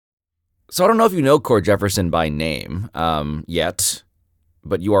So I don't know if you know Cord Jefferson by name yet,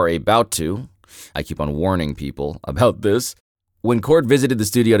 but you are about to. I keep on warning people about this. When Cord visited the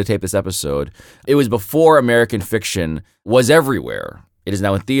studio to tape this episode, it was before American Fiction was everywhere. It is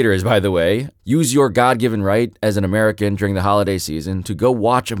now in theaters, by the way. Use your God-given right as an American during the holiday season to go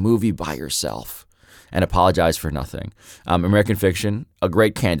watch a movie by yourself and apologize for nothing. American Fiction, a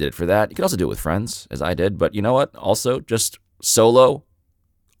great candidate for that. You can also do it with friends, as I did, but you know what? Also, just solo,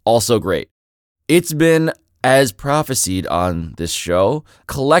 also great. It's been, as prophesied on this show,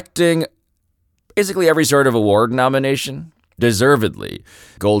 collecting basically every sort of award nomination, deservedly.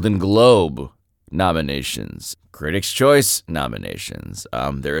 Golden Globe nominations, Critics' Choice nominations.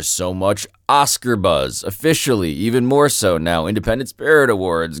 There is so much Oscar buzz, officially, even more so now. Independent Spirit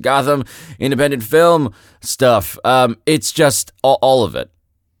Awards, Gotham Independent Film stuff. It's just all of it.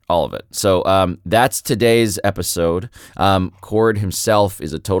 All of it. So that's today's episode. Cord himself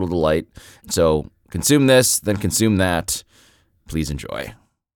is a total delight. So consume this, then consume that. Please enjoy.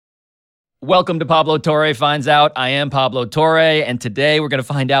 Welcome to Pablo Torre Finds Out. I am Pablo Torre, and today we're going to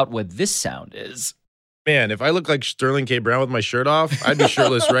find out what this sound is. Man, if I look like Sterling K. Brown with my shirt off, I'd be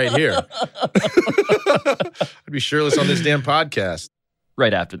shirtless right here. I'd be shirtless on this damn podcast.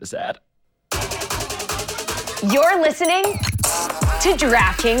 Right after this ad. You're listening to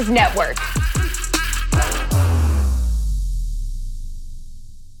DraftKings Network.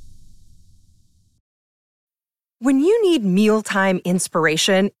 When you need mealtime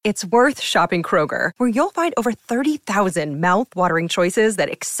inspiration, it's worth shopping Kroger, where you'll find over 30,000 mouth-watering choices that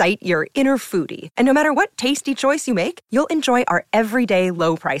excite your inner foodie. And no matter what tasty choice you make, you'll enjoy our everyday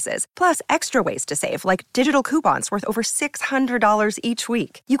low prices, plus extra ways to save, like digital coupons worth over $600 each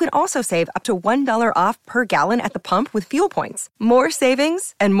week. You can also save up to $1 off per gallon at the pump with fuel points. More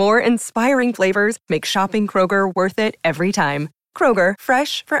savings and more inspiring flavors make shopping Kroger worth it every time. Kroger,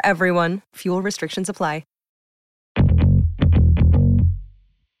 fresh for everyone. Fuel restrictions apply.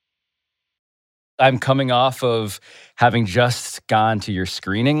 I'm coming off of having just gone to your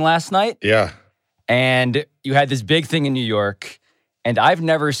screening last night. Yeah. And you had this big thing in New York, and I've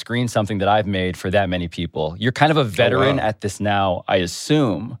never screened something that I've made for that many people. You're kind of a veteran at this now, I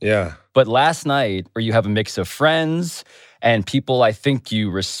assume. Yeah. But last night, where you have a mix of friends and people I think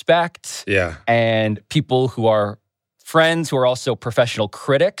you respect. Yeah. And people who are friends who are also professional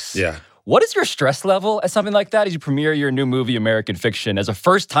critics. Yeah. What is your stress level at something like that as you premiere your new movie, American Fiction, as a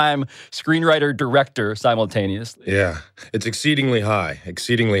first-time screenwriter, director simultaneously? Yeah, it's exceedingly high,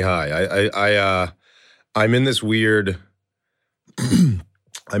 exceedingly high. I'm in this weird,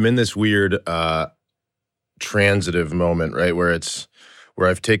 transitive moment, right, where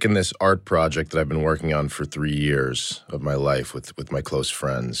I've taken this art project that I've been working on for 3 years of my life with my close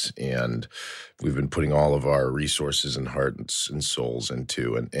friends, and we've been putting all of our resources and hearts and souls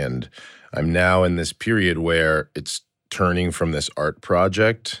into, and I'm now in this period where it's turning from this art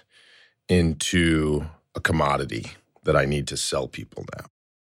project into a commodity that I need to sell people now.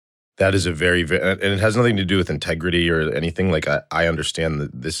 That is a very, and it has nothing to do with integrity or anything. Like I understand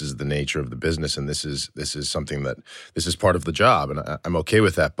that this is the nature of the business, and this is something that this is part of the job, and I'm okay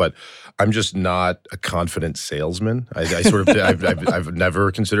with that. But I'm just not a confident salesman. I've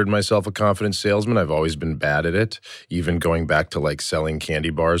never considered myself a confident salesman. I've always been bad at it. Even going back to like selling candy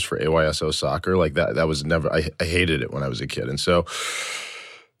bars for AYSO soccer, like that was never. I hated it when I was a kid, and so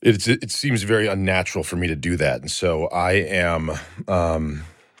it seems very unnatural for me to do that. And so I am.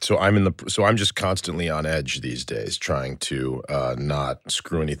 So I'm just constantly on edge these days, trying to not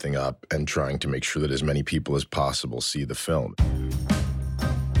screw anything up and trying to make sure that as many people as possible see the film.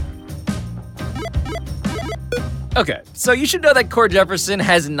 Okay, so you should know that Cord Jefferson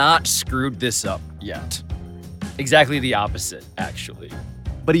has not screwed this up yet. Exactly the opposite, actually.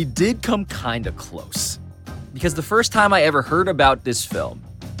 But he did come kind of close. Because the first time I ever heard about this film,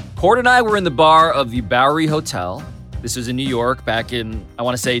 Cord and I were in the bar of the Bowery Hotel. This was in New York back in, I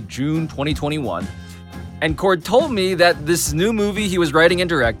want to say, June 2021. And Cord told me that this new movie he was writing and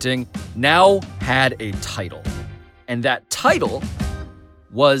directing now had a title. And that title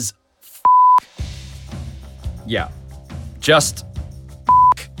was Yeah, just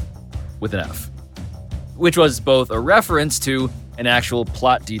with an F. Which was both a reference to an actual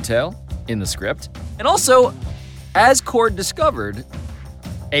plot detail in the script, and also, as Cord discovered,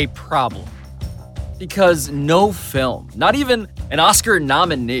 a problem. Because no film, not even an Oscar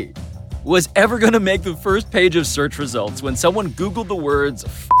nominee, was ever going to make the first page of search results when someone Googled the words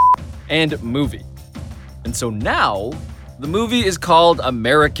and movie. And so now, the movie is called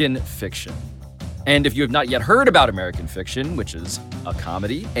American Fiction. And if you have not yet heard about American Fiction, which is a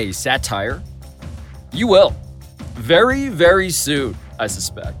comedy, a satire, you will. Very, very soon, I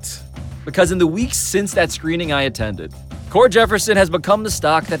suspect. because in the weeks since that screening I attended, Cord Jefferson has become the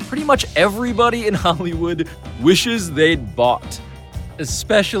stock that pretty much everybody in Hollywood wishes they'd bought.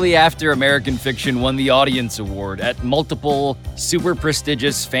 Especially after American Fiction won the Audience Award at multiple super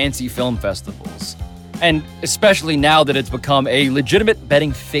prestigious fancy film festivals. And especially now that it's become a legitimate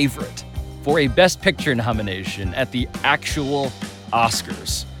betting favorite for a Best Picture nomination at the actual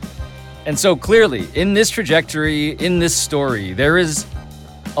Oscars. And so clearly, in this trajectory, in this story, there is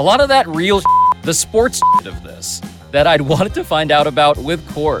a lot of that real the sports of this, that I'd wanted to find out about with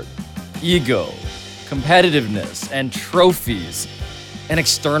Cord. Ego, competitiveness, and trophies, and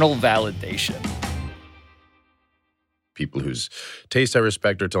external validation. People whose taste I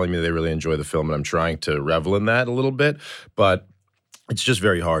respect are telling me they really enjoy the film, and I'm trying to revel in that a little bit, but it's just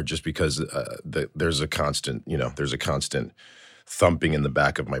very hard just because there's a constant thumping in the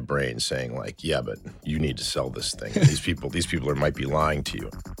back of my brain saying like, yeah, but you need to sell this thing. These people might be lying to you.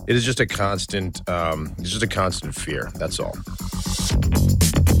 It is just a constant, fear. That's all.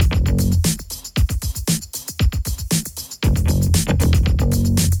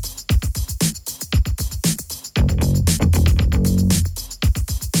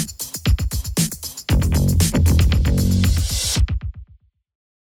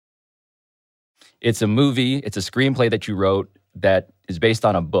 It's a movie, it's a screenplay that you wrote that is based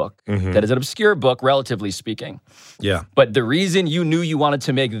on a book, that is an obscure book, relatively speaking. Yeah. But the reason you knew you wanted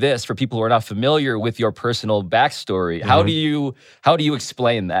to make this, for people who are not familiar with your personal backstory, how do you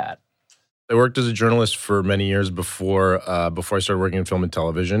explain that? I worked as a journalist for many years before I started working in film and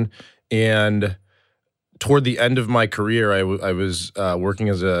television, and toward the end of my career, I was working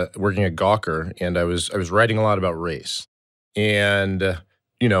at Gawker, and I was writing a lot about race, and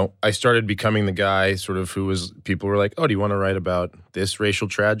I started becoming the guy sort of people were like, oh, do you want to write about this racial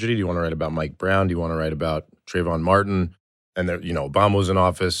tragedy? Do you want to write about Mike Brown? Do you want to write about Trayvon Martin? And there, Obama was in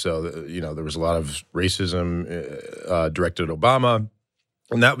office, so there was a lot of racism directed at Obama,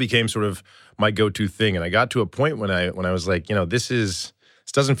 and that became sort of my go-to thing. And I got to a point when I was like, this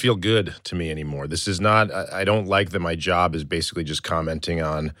doesn't feel good to me anymore. This is not. I don't like that my job is basically just commenting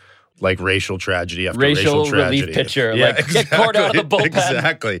on like racial tragedy after racial tragedy. Relief pitcher, yeah, like exactly. Get Cord out of the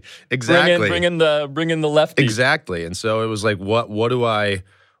bullpen. Exactly. Bring in the lefty. Exactly. And so it was like, what do I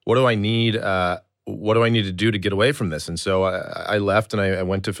need? What do I need to do to get away from this? And so I left and I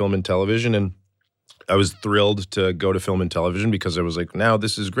went to film and television, and I was thrilled to go to film and television because I was like, now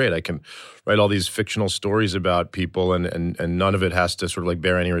this is great. I can write all these fictional stories about people, and none of it has to sort of like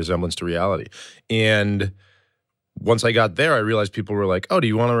bear any resemblance to reality. And once I got there, I realized people were like, "Oh, do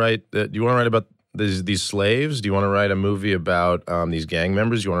you want to write about these slaves? Do you want to write a movie about these gang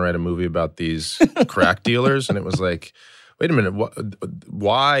members? Do you want to write a movie about these crack dealers?" And it was like, wait a minute,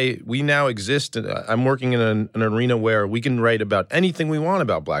 why we now exist? I'm working in an arena where we can write about anything we want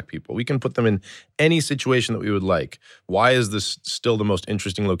about black people. We can put them in any situation that we would like. Why is this still the most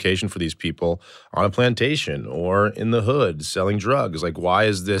interesting location for these people on a plantation or in the hood selling drugs? Like, why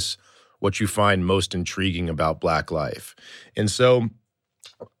is this what you find most intriguing about black life? And so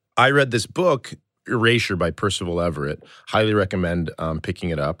I read this book, Erasure by Percival Everett. Highly recommend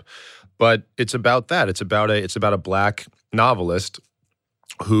picking it up. But it's about that. It's about a black novelist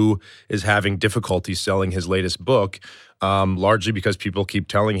who is having difficulty selling his latest book, largely because people keep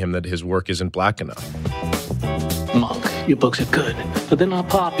telling him that his work isn't black enough. Monk, your books are good, but they're not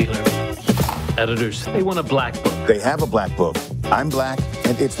popular. Editors, they want a black book. They have a black book. I'm black,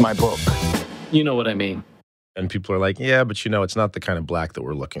 and it's my book. You know what I mean. And people are like, yeah, but it's not the kind of black that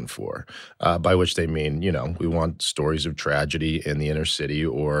we're looking for. By which they mean, we want stories of tragedy in the inner city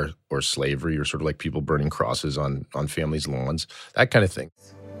or slavery, or sort of like people burning crosses on families' lawns, that kind of thing.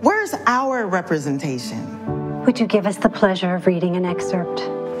 Where's our representation? Would you give us the pleasure of reading an excerpt?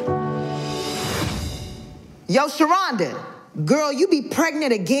 Yo, Sharonda, girl, you be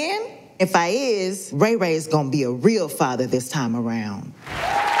pregnant again? If I is, Ray Ray's gonna be a real father this time around.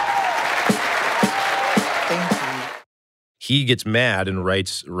 Thank you. He gets mad and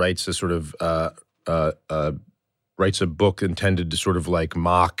writes a sort of writes a book intended to sort of like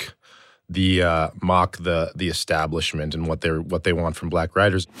mock the establishment and what they want from black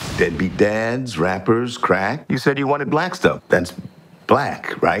writers. Deadbeat dads, rappers, crack. You said you wanted black stuff. That's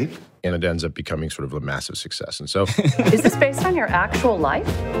black, right? And it ends up becoming sort of a massive success. And so, is this based on your actual life?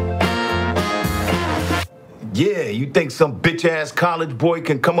 Yeah, you think some bitch-ass college boy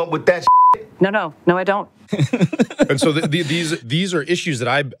can come up with that shit? No, I don't. And so these are issues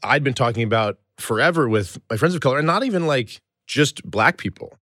that I'd been talking about forever with my friends of color, and not even like just black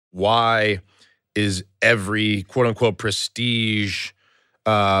people. Why is every quote-unquote prestige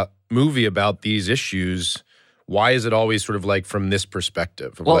movie about these issues, why is it always sort of like from this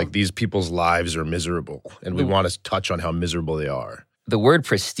perspective of like these people's lives are miserable and we want to touch on how miserable they are? The word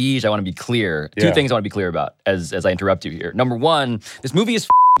prestige, I want to be clear. Two things I want to be clear about as I interrupt you here. Number one, this movie is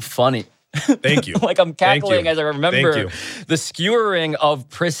funny. Thank you. Like I'm cackling as I remember the skewering of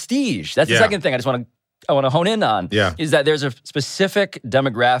prestige. That's the second thing I want to hone in on. Is that there's a specific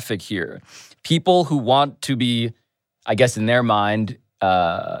demographic here. People who want to be, I guess in their mind,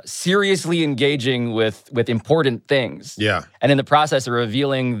 seriously engaging with important things. And in the process of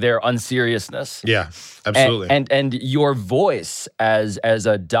revealing their unseriousness. Absolutely. And your voice as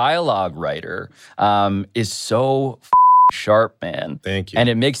a dialogue writer is so sharp, man. Thank you. And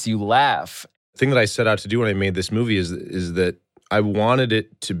it makes you laugh. The thing that I set out to do when I made this movie is that I wanted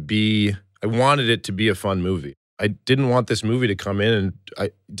it to be a fun movie. I didn't want this movie to come in and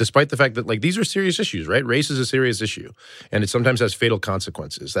despite the fact that like these are serious issues, right? Race is a serious issue and it sometimes has fatal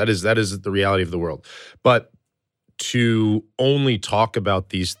consequences. That is the reality of the world. But to only talk about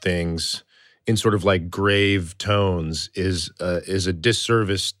these things in sort of like grave tones is a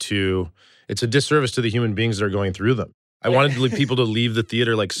disservice to the human beings that are going through them. I wanted people to leave the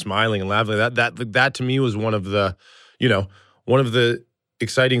theater like smiling and laughing. That to me was one of the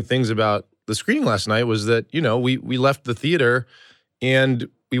exciting things about the screening last night was that, we left the theater and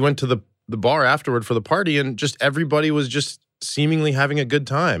we went to the bar afterward for the party and just everybody was just seemingly having a good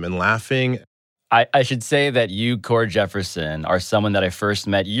time and laughing. I should say that you, Cord Jefferson, are someone that I first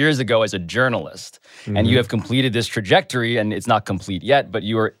met years ago as a journalist. And you have completed this trajectory, and it's not complete yet, but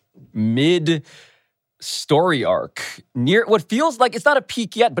you are mid-story arc. Near what feels like, it's not a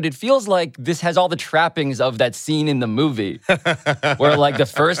peak yet, but it feels like this has all the trappings of that scene in the movie. Where like the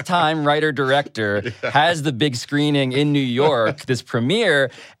first time writer-director has the big screening in New York, this premiere,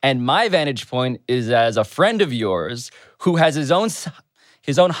 and my vantage point is as a friend of yours who has his own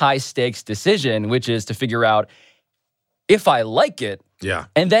high-stakes decision, which is to figure out if I like it.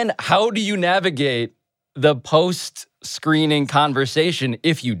 And then how do you navigate the post-screening conversation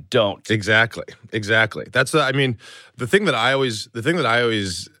if you don't? Exactly. That's the thing that I always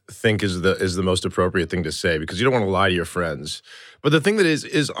think is the most appropriate thing to say because you don't want to lie to your friends. But the thing that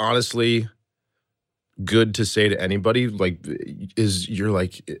is honestly good to say to anybody is you're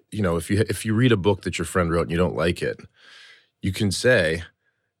like, if you read a book that your friend wrote and you don't like it, you can say,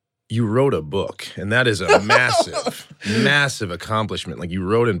 you wrote a book, and that is a massive, massive accomplishment. Like you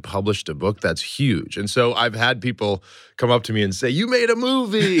wrote and published a book, that's huge. And so I've had people come up to me and say, you made a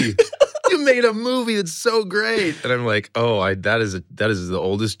movie. You made a movie. It's so great. And I'm like, that is the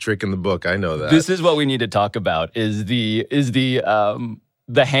oldest trick in the book. I know that. This is what we need to talk about is the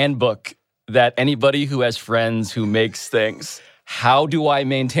handbook that anybody who has friends who makes things. How do I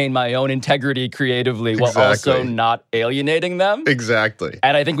maintain my own integrity creatively while also not alienating them? Exactly.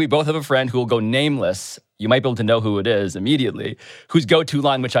 And I think we both have a friend who will go nameless. You might be able to know who it is immediately. Whose go-to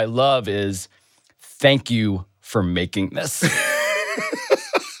line, which I love, is, "Thank you for making this."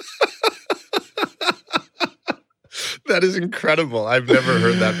 That is incredible. I've never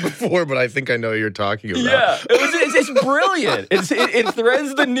heard that before, but I think I know what you're talking about. Yeah, it's brilliant. It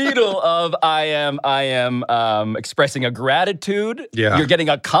threads the needle of I am expressing a gratitude. Yeah. You're getting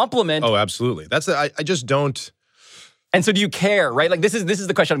a compliment. Oh, absolutely. I just don't. And so do you care, right? Like this is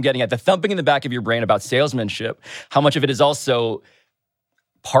the question I'm getting at. The thumping in the back of your brain about salesmanship, how much of it is also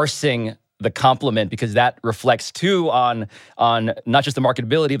parsing the compliment because that reflects too on not just the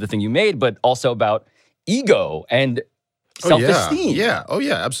marketability of the thing you made, but also about ego and self-esteem. Yeah. Oh,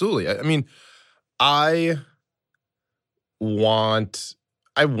 yeah, absolutely. I mean, I want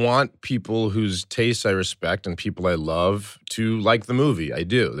people whose tastes I respect and people I love to like the movie. I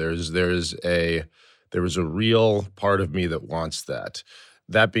do. There is a real part of me that wants that.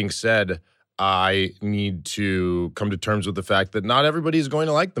 That being said, I need to come to terms with the fact that not everybody is going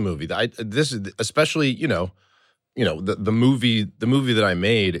to like the movie. This is especially, the movie that I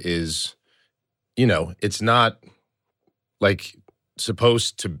made is, it's not like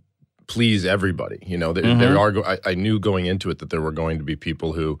supposed to please everybody. There are. I knew going into it that there were going to be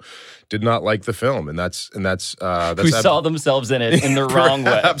people who did not like the film, and that's who saw themselves in it in the wrong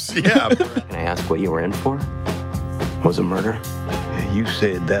way. Yeah. Can I ask what you were in for? Was it murder? You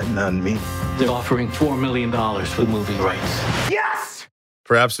said that, not me. They're offering $4 million for the movie rights. Yes!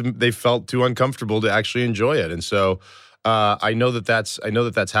 Perhaps they felt too uncomfortable to actually enjoy it, and so I know that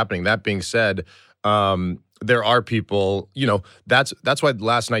that's happening. That being said, there are people. That's why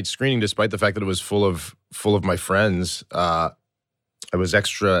last night's screening, despite the fact that it was full of my friends, I was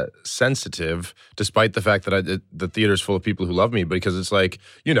extra sensitive, despite the fact that the theater's full of people who love me, because it's like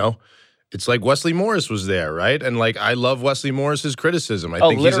It's like Wesley Morris was there, right? And like I love Wesley Morris's criticism. I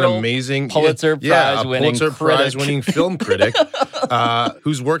think he's an amazing Pulitzer Prize-winning film critic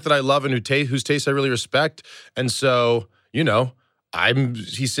whose work that I love and whose taste I really respect. And so, you know,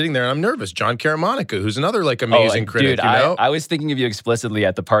 he's sitting there and I'm nervous. John Caramonica, who's another like amazing critic. Dude, you know? I was thinking of you explicitly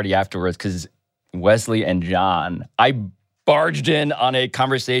at the party afterwards because Wesley and John, I barged in on a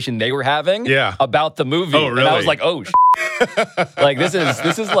conversation they were having about the movie. Oh, really? And I was like, oh, like this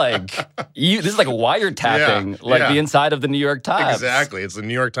is like wiretapping, the inside of the New York Times. Exactly. It's the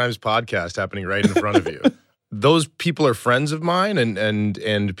New York Times podcast happening right in front of you. Those people are friends of mine,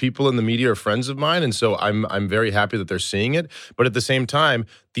 and people in the media are friends of mine, and so I'm very happy that they're seeing it. But at the same time,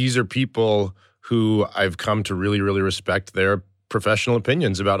 these are people who I've come to really, really respect their professional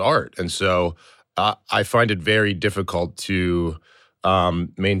opinions about art, and so I find it very difficult to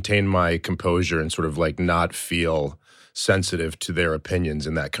maintain my composure and sort of like not feel sensitive to their opinions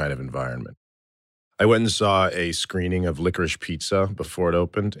in that kind of environment. I went and saw a screening of Licorice Pizza before it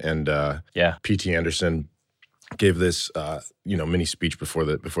opened, and P.T. Anderson gave this mini speech before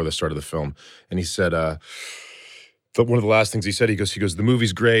the start of the film, and he said one of the last things he said, he goes, the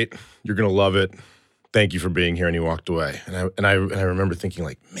movie's great, you're gonna love it, thank you for being here, and he walked away. And I remember thinking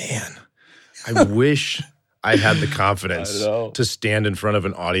like, man, I wish I had the confidence to stand in front of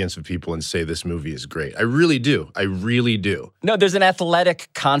an audience of people and say this movie is great. I really do. No, there's an athletic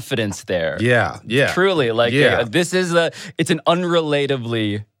confidence there. Yeah. Truly, it's an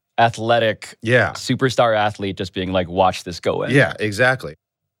unrelatably athletic superstar athlete just being like, watch this go in. Yeah, exactly.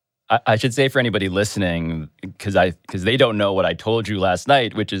 I should say for anybody listening, because they don't know what I told you last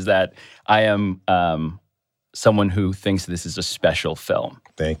night, which is that I am someone who thinks this is a special film.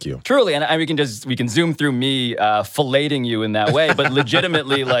 Thank you. Truly, and we can zoom through me filleting you in that way, but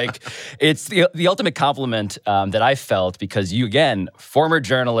legitimately, like, it's the ultimate compliment that I felt, because you, again, former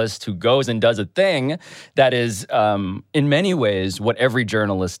journalist who goes and does a thing that is, in many ways, what every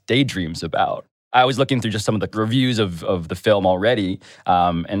journalist daydreams about. I was looking through just some of the reviews of the film already,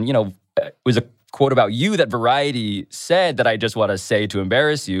 and, you know, it was a quote about you that Variety said that I just want to say to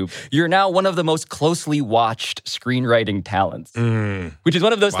embarrass you. You're now one of the most closely watched screenwriting talents, which is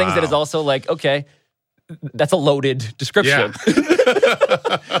one of those things that is also like, okay, that's a loaded description.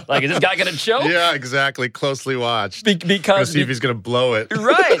 Yeah. Like, is this guy going to choke? Yeah, exactly. Closely watched. Because see if he's going to blow it.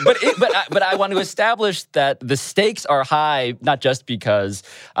 Right. But I want to establish that the stakes are high, not just because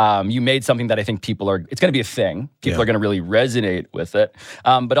you made something that I think it's going to be a thing. People are going to really resonate with it.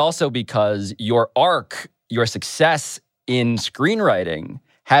 But also because your arc, your success in screenwriting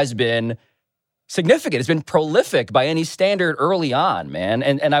has been significant. It's been prolific by any standard early on, man.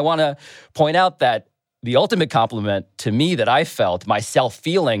 And I want to point out that the ultimate compliment to me that I felt, myself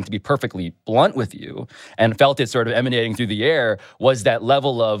feeling, to be perfectly blunt with you, and felt it sort of emanating through the air, was that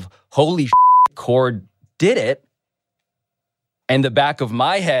level of, holy shit, Cord did it. And the back of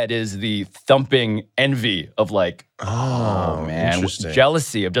my head is the thumping envy of like, oh man,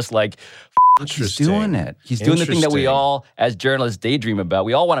 jealousy of just like, he's doing it. He's doing the thing that we all, as journalists, daydream about.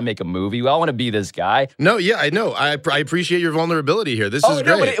 We all want to make a movie. We all want to be this guy. No, yeah, I know. I appreciate your vulnerability here. This is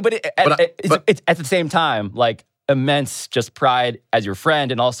great. But it's at the same time, like, immense just pride as your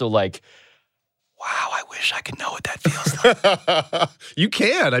friend, and also like, wow, I wish I could know what that feels like. You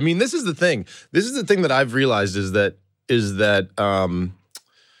can. I mean, this is the thing. This is the thing that I've realized is that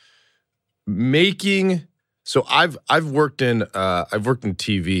making. So I've worked in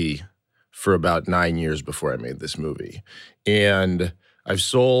TV for about 9 years before I made this movie. And I've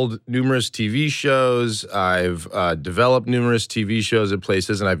sold numerous TV shows. I've developed numerous TV shows at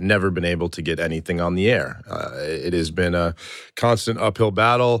places, and I've never been able to get anything on the air. It has been a constant uphill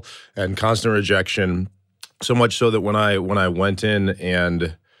battle and constant rejection, so much so that when I went in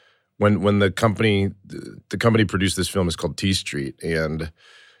and when the company produced this film, is called T Street, and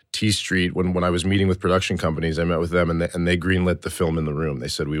T Street, when I was meeting with production companies, I met with them, and they greenlit the film in the room. They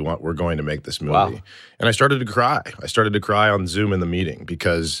said, we're going to make this movie. Wow. And I started to cry. I started to cry on Zoom in the meeting,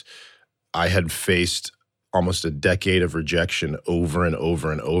 because I had faced almost a decade of rejection over and over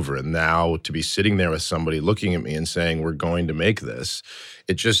and over. And now to be sitting there with somebody looking at me and saying, we're going to make this,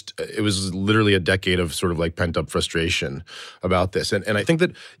 it was literally a decade of sort of like pent up frustration about this. And I think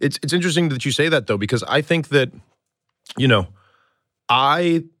that it's interesting that you say that, though, because I think that, you know,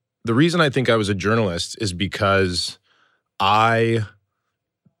 the reason I think I was a journalist is because my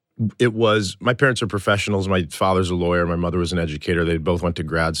parents are professionals. My father's a lawyer. My mother was an educator. They both went to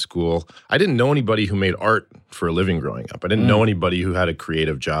grad school. I didn't know anybody who made art for a living growing up. I didn't know anybody who had a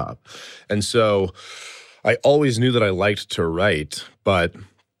creative job. And so I always knew that I liked to write, but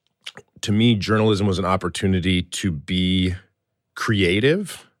to me, journalism was an opportunity to be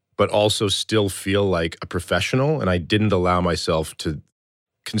creative but also still feel like a professional. And I didn't allow myself to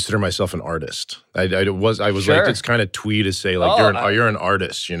consider myself an artist. I was Sure. like, it's kind of twee to say like, you're an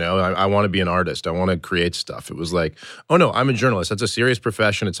artist, you know? I want to be an artist. I want to create stuff. It was like, oh no, I'm a journalist. That's a serious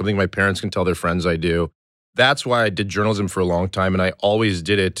profession. It's something my parents can tell their friends I do. That's why I did journalism for a long time. And I always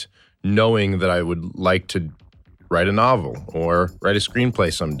did it knowing that I would like to write a novel or write a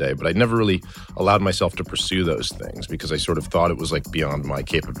screenplay someday. But I never really allowed myself to pursue those things because I sort of thought it was like beyond my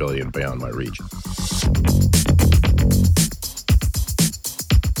capability and beyond my reach.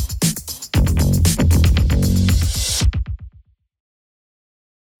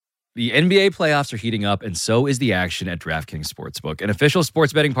 The NBA playoffs are heating up, and so is the action at DraftKings Sportsbook, an official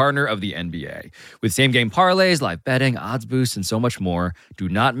sports betting partner of the NBA. With same-game parlays, live betting, odds boosts, and so much more, do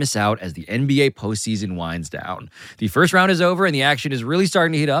not miss out as the NBA postseason winds down. The first round is over, and the action is really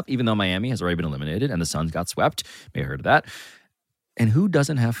starting to heat up, even though Miami has already been eliminated and the Suns got swept. May have heard of that. And who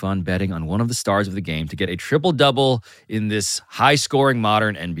doesn't have fun betting on one of the stars of the game to get a triple-double in this high-scoring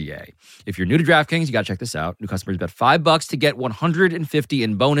modern NBA? If you're new to DraftKings, you got to check this out. New customers bet $5 to get $150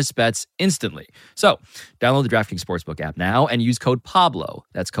 in bonus bets instantly. So, download the DraftKings Sportsbook app now and use code PABLO.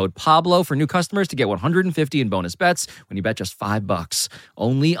 That's code PABLO for new customers to get $150 in bonus bets when you bet just $5.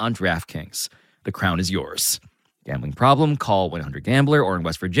 Only on DraftKings. The crown is yours. Gambling problem? Call 1-800-GAMBLER, or in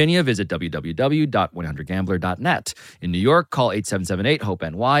West Virginia, visit www.100gambler.net. In New York, call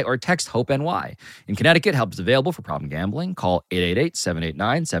 8778-HOPE-NY or text HOPE-NY. In Connecticut, help is available for problem gambling. Call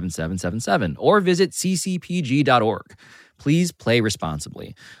 888-789-7777 or visit ccpg.org. Please play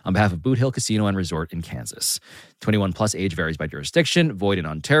responsibly. On behalf of Boot Hill Casino and Resort in Kansas. 21 plus, age varies by jurisdiction. Void in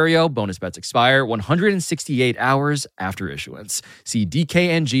Ontario. Bonus bets expire 168 hours after issuance. See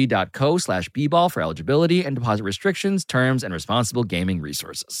dkng.co/bball for eligibility and deposit restrictions, terms, and responsible gaming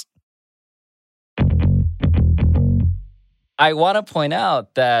resources. I want to point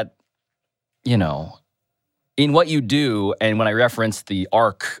out that, you know, in what you do, and when I reference the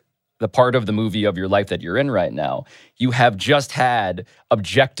arc, the part of the movie of your life that you're in right now, you have just had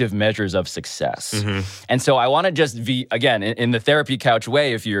objective measures of success. Mm-hmm. And so I want to just be, again, in the therapy couch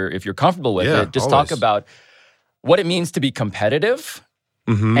way, if you're comfortable with it, just talk about what it means to be competitive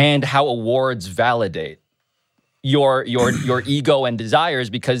and how awards validate your ego and desires,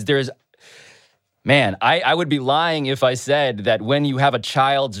 because there's, man, I would be lying if I said that when you have a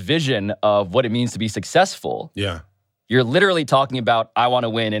child's vision of what it means to be successful, you're literally talking about, I want to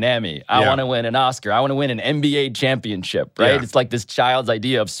win an Emmy. I want to win an Oscar. I want to win an NBA championship, right? Yeah. It's like this child's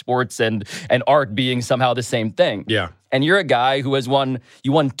idea of sports and art being somehow the same thing. Yeah. And you're a guy who you won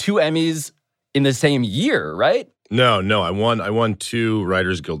 2 Emmys in the same year, right? No. I won 2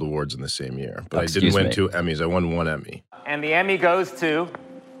 Writers Guild Awards in the same year, but I didn't win 2 Emmys. I won 1 Emmy. And the Emmy goes to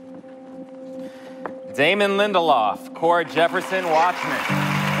Damon Lindelof, Core Jefferson, Watchmen.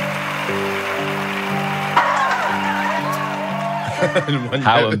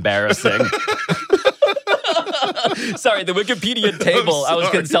 How embarrassing. Sorry, the Wikipedia table I was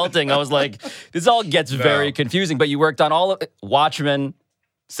consulting, I was like, this all gets very confusing, but you worked on all of it. Watchmen,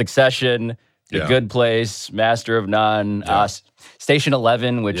 Succession, The Good Place, Master of None, Station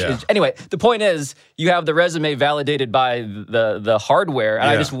 11, which is... Anyway, the point is, you have the resume validated by the hardware, and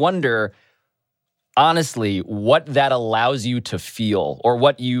I just wonder, honestly, what that allows you to feel, or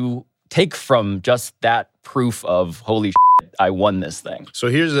what you take from just that proof of, holy shit, I won this thing. So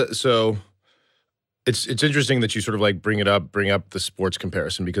it's interesting that you sort of like bring up the sports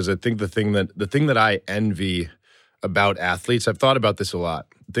comparison, because I think the thing that I envy about athletes, I've thought about this a lot.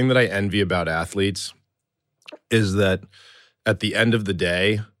 The thing that I envy about athletes is that at the end of the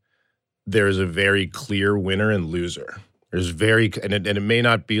day, there's a very clear winner and loser. And it may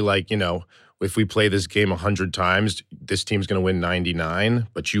not be like, you know, if we play this game 100 times, this team's going to win 99,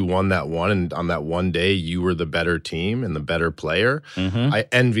 but you won that one, and on that one day, you were the better team and the better player. Mm-hmm. I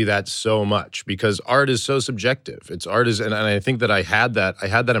envy that so much, because art is so subjective. And I think that I had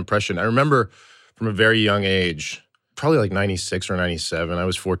that impression. I remember from a very young age, probably like 96 or 97, I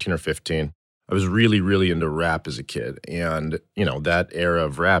was 14 or 15. I was really, really into rap as a kid. And, you know, that era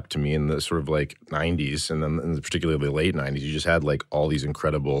of rap to me in the sort of like 90s, and then in particularly the late 90s, you just had like all these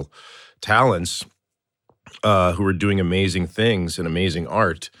incredible talents who were doing amazing things and amazing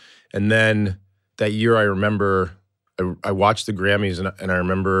art. And then that year, I remember I watched the Grammys, and I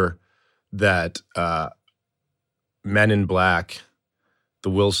remember that Men in Black, the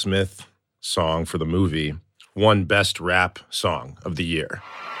Will Smith song for the movie, won Best Rap Song of the Year.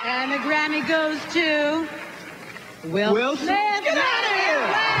 And the Grammy goes to Will Smith. Get out of here!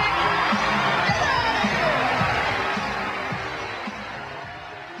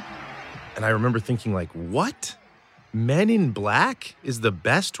 And I remember thinking, like, what? Men in Black is the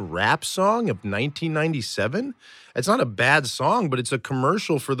best rap song of 1997. It's not a bad song, but it's a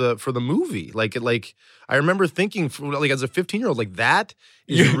commercial for the movie. Like I remember thinking, as a 15-year-old, like that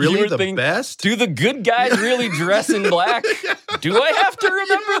is really the best. Do the good guys really dress in black? Do I have to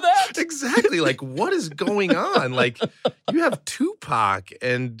remember that? Exactly. Like, what is going on? Like, you have Tupac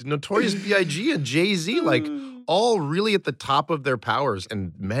and Notorious B.I.G. and Jay-Z, like, all really at the top of their powers.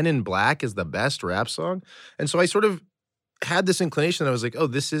 And Men in Black is the best rap song. And so I sort of had this inclination that I was like, oh,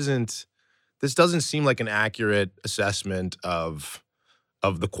 this doesn't seem like an accurate assessment of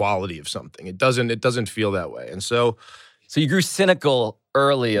the quality of something. It doesn't feel that way. And so you grew cynical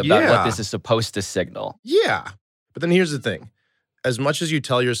early about what this is supposed to signal. Yeah. But then here's the thing. As much as you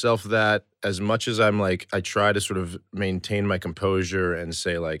tell yourself that, as much as I'm like, I try to sort of maintain my composure and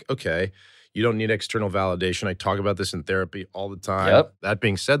say like, okay, you don't need external validation. I talk about this in therapy all the time. Yep. That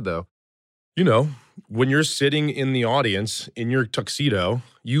being said though, when you're sitting in the audience in your tuxedo,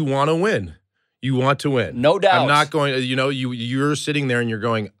 you want to win. You want to win. No doubt. I'm not going, you're sitting there and you're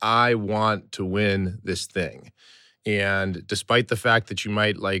going, I want to win this thing. And despite the fact that you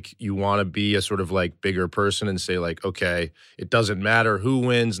might you want to be a sort of bigger person and say okay, it doesn't matter who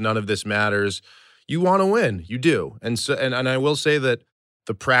wins, none of this matters. You want to win. You do. And so, and I will say that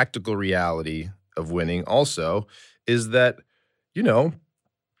the practical reality of winning also is that,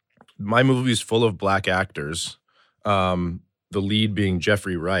 my movie is full of black actors. The lead being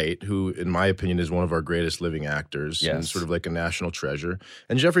Jeffrey Wright, who, in my opinion, is one of our greatest living actors and sort of like a national treasure.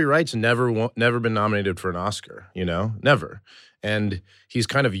 And Jeffrey Wright's never been nominated for an Oscar, never. And he's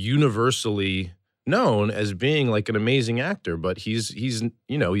kind of universally known as being like an amazing actor, but he's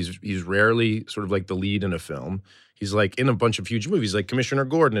rarely sort of like the lead in a film. He's like in a bunch of huge movies, like Commissioner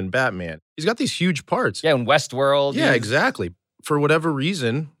Gordon and Batman. He's got these huge parts. Yeah, in Westworld. Yeah, exactly. For whatever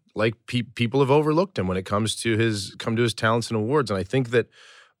reason, people have overlooked him when it comes to his talents and awards. And I think that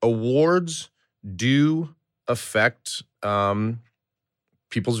awards do affect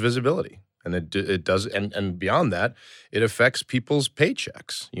people's visibility. And it does, and beyond that, it affects people's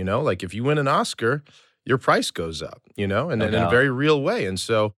paychecks. If you win an Oscar, your price goes up, and in a very real way. And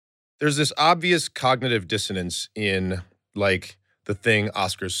so there's this obvious cognitive dissonance in the thing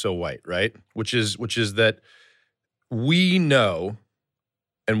Oscars so white, right? Which is that we know,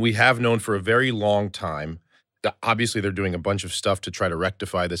 and we have known for a very long time, that obviously they're doing a bunch of stuff to try to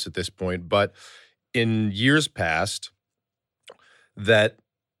rectify this at this point, but in years past, that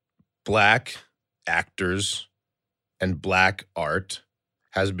black actors and black art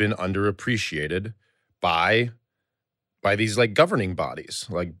has been underappreciated by these governing bodies,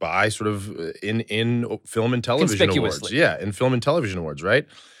 by sort of in film and television awards. Yeah, in film and television awards, right?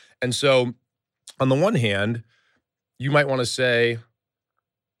 And so on the one hand, you might want to say,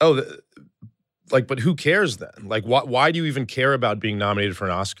 but who cares then? Why do you even care about being nominated for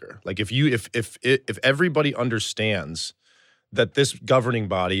an Oscar? If everybody understands that this governing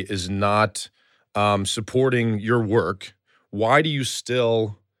body is not supporting your work, why do you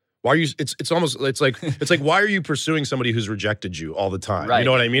still? Why are you? It's like why are you pursuing somebody who's rejected you all the time? Right. You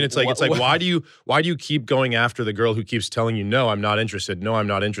know what I mean? It's like why do you keep going after the girl who keeps telling you no, I'm not interested. No, I'm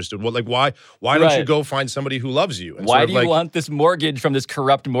not interested. Well, why don't you go find somebody who loves you? And why do you want this mortgage from this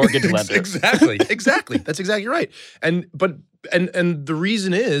corrupt mortgage lender? Exactly. That's exactly right. And the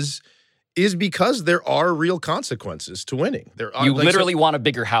reason is because there are real consequences to winning. There are. You literally want a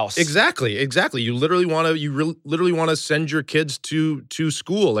bigger house. Exactly. You literally want to send your kids to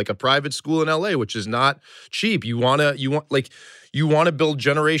school, like a private school in LA, which is not cheap. You want to build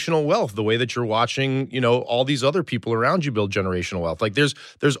generational wealth the way that you're watching, all these other people around you build generational wealth.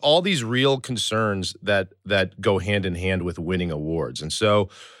 There's all these real concerns that go hand in hand with winning awards. And so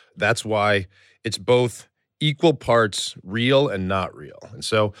that's why it's both equal parts real and not real. And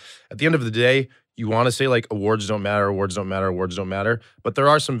so at the end of the day, you want to say awards don't matter, but there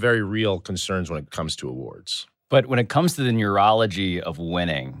are some very real concerns when it comes to awards. But when it comes to the neurology of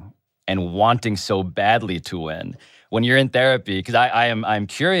winning and wanting so badly to win, when you're in therapy, because I'm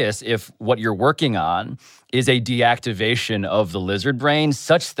curious if what you're working on is a deactivation of the lizard brain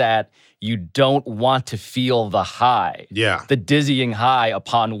such that you don't want to feel the high, the dizzying high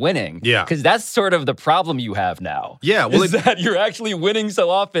upon winning. Yeah. Because that's sort of the problem you have now. Yeah. Well, is that you're actually winning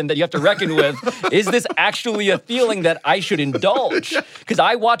so often that you have to reckon with, is this actually a feeling that I should indulge? Because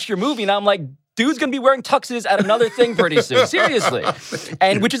I watch your movie and I'm like, dude's going to be wearing tuxes at another thing pretty soon. Seriously.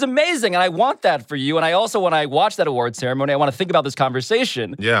 And which is amazing. And I want that for you. And I also, when I watch that award ceremony, I want to think about this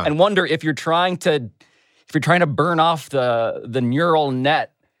conversation and wonder if you're trying to burn off the neural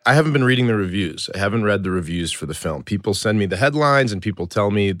net I haven't been reading the reviews. I haven't read the reviews for the film. People send me the headlines and people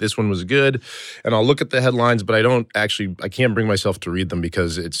tell me this one was good. And I'll look at the headlines, but I can't bring myself to read them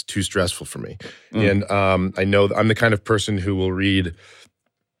because it's too stressful for me. And I know I'm the kind of person who will read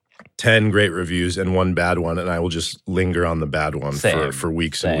 10 great reviews and one bad one, and I will just linger on the bad one for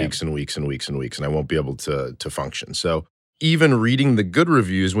weeks and weeks and weeks and weeks and weeks, and I won't be able to function. So even reading the good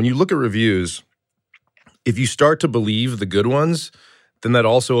reviews, when you look at reviews, if you start to believe the good ones, then that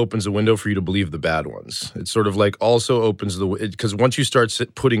also opens a window for you to believe the bad ones. It sort of like also opens because once you start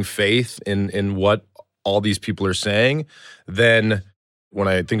putting faith in what all these people are saying, then when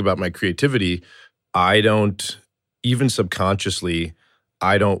I think about my creativity, I don't, even subconsciously,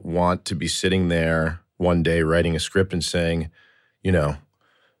 I don't want to be sitting there one day writing a script and saying,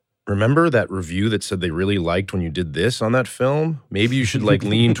 remember that review that said they really liked when you did this on that film? Maybe you should like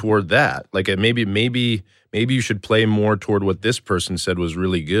lean toward that. Like maybe you should play more toward what this person said was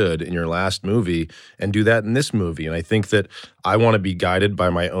really good in your last movie and do that in this movie. And I think that I want to be guided by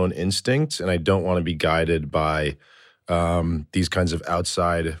my own instincts, and I don't want to be guided by these kinds of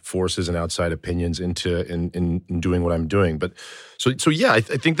outside forces and outside opinions in doing what I'm doing. But so yeah, I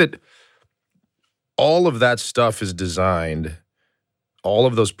think that all of that stuff is designed. All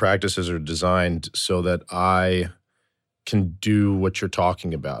of those practices are designed so that I can do what you're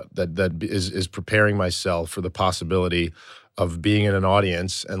talking about. That is preparing myself for the possibility of being in an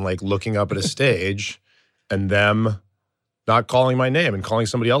audience and like looking up at a stage and them not calling my name and calling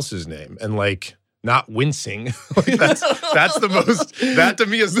somebody else's name and like not wincing. Like that's the most. That to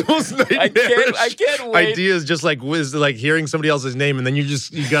me is the most nightmarish I can't wait. idea. Is just like hearing somebody else's name and then you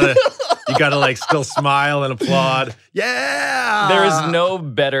gotta like still smile and applaud. Yeah. There is no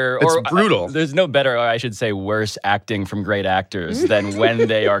better. It's brutal. There's no better, or I should say, worse acting from great actors than when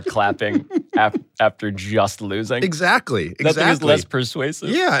they are clapping after just losing. Exactly. Nothing is less persuasive.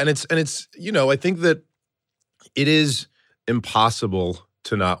 Yeah, and it's I think that it is impossible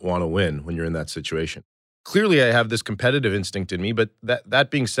to not want to win when you're in that situation. Clearly, I have this competitive instinct in me, but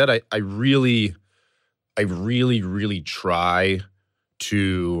that being said, I really try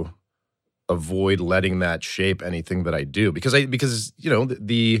to avoid letting that shape anything that I do because I don't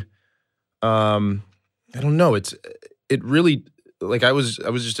know, it really, like I was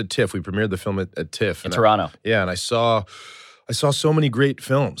just at TIFF. We premiered the film at TIFF in Toronto. And I saw so many great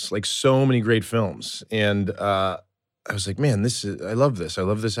films, and I was like, man, I love this. I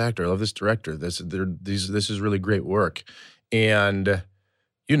love this actor. I love this director. This is really great work. And,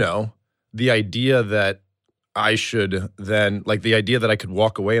 the idea that I should then, like the idea that I could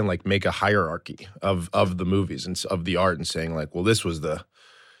walk away and like make a hierarchy of the movies and of the art and saying like, well, this was the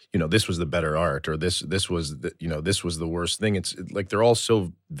better art, or this was the worst thing. It's like they're all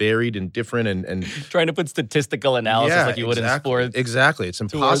so varied and different and trying to put statistical analysis like you would in sports. Exactly. It's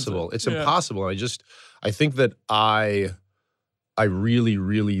impossible. It's impossible. I think that I really,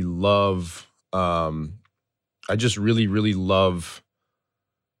 really love,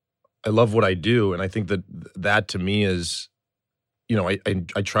 I love what I do. And I think that to me is, I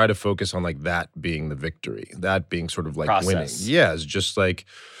try to focus on like that being the victory, that being sort of like winning. Yeah, it's just like,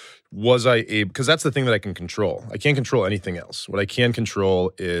 was I able, because that's the thing that I can control. I can't control anything else. What I can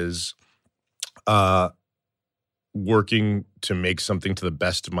control is working to make something to the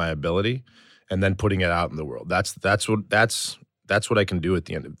best of my ability and then putting it out in the world. That's what I can do at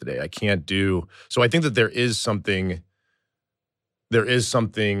the end of the day. I can't do, so I think that there is something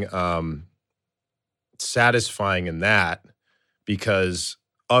satisfying in that, because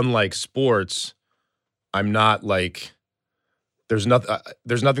unlike sports, I'm not like, there's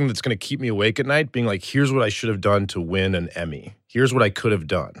nothing that's going to keep me awake at night being like, here's what I should have done to win an Emmy. Here's what I could have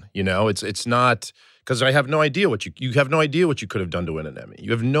done. It's not, because I have no idea you have no idea what you could have done to win an Emmy.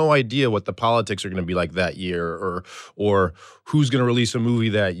 You have no idea what the politics are going to be like that year, or who's going to release a movie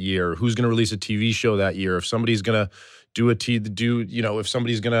that year, who's going to release a TV show that year, if somebody's going to if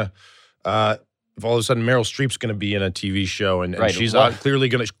somebody's going to, if all of a sudden Meryl Streep's going to be in a TV show and she's clearly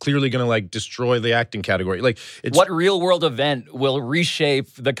going to like destroy the acting category. Like, what real world event will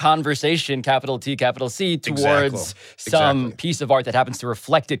reshape the conversation, capital T, capital C, towards some piece of art that happens to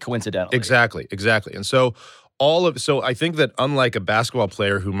reflect it coincidentally? Exactly. And so I think that unlike a basketball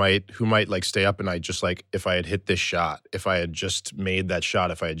player who might like stay up at night just like, if I had hit this shot, if I had just made that shot,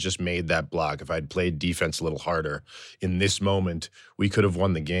 if I had just made that block, if I had played defense a little harder in this moment, we could have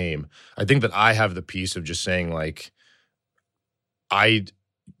won the game. I think that I have the piece of just saying like, I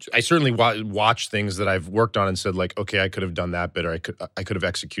certainly watch things that I've worked on and said like, okay, I could have done that better. I could have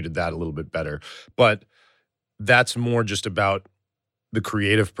executed that a little bit better. But that's more just about the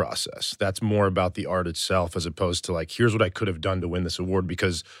creative process. That's more about the art itself as opposed to like, here's what I could have done to win this award,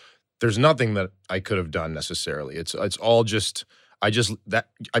 because there's nothing that I could have done necessarily. It's all just I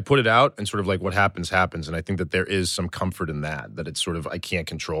put it out and sort of like what happens, happens. And I think that there is some comfort in that it's sort of, I can't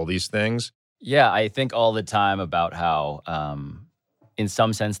control these things. Yeah, I think all the time about how, in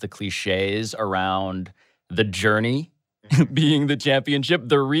some sense, the cliches around the journey being the championship,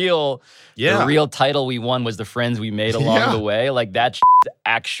 the real title we won was the friends we made along the way. Like that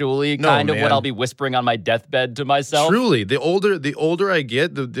actually kind of what I'll be whispering on my deathbed to myself. Truly, the older I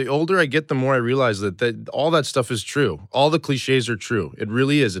get, the more I realize that all that stuff is true. All the cliches are true. It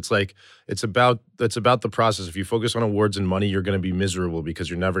really is. It's like it's about the process. If you focus on awards and money, you're going to be miserable because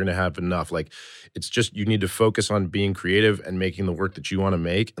you're never going to have enough. Like it's just you need to focus on being creative and making the work that you want to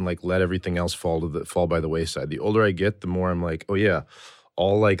make, and like let everything else fall by the wayside. The older I get, the more I'm like, oh yeah,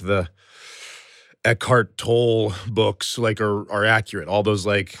 all like the Eckhart Tolle books like are accurate. All those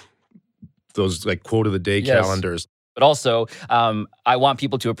quote of the day calendars. But also, I want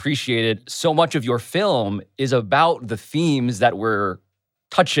people to appreciate it. So much of your film is about the themes that we're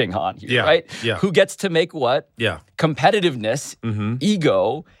touching on here, right? Yeah. Who gets to make what? Yeah. Competitiveness,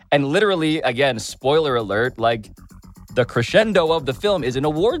 ego, and literally, again, spoiler alert, like the crescendo of the film is an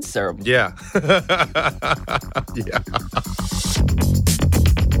awards ceremony. Yeah. Yeah.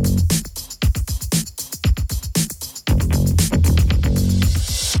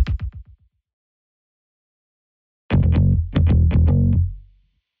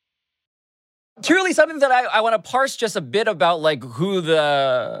 Truly something that I want to parse just a bit about, like who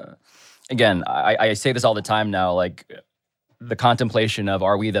again, I say this all the time now, like the contemplation of,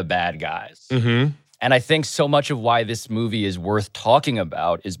 are we the bad guys? Mm-hmm. And I think so much of why this movie is worth talking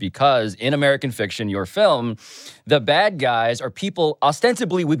about is because in American fiction, your film, the bad guys are people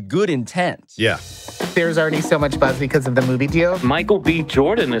ostensibly with good intent. Yeah. There's already so much buzz because of the movie deal. Michael B.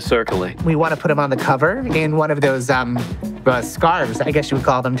 Jordan is circling. We want to put him on the cover in one of those scarves, I guess you would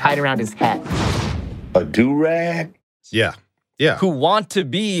call them, tied around his head. A do-rag? Yeah. Yeah. Who want to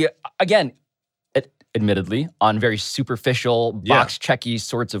be, again, admittedly, on very superficial, box-checky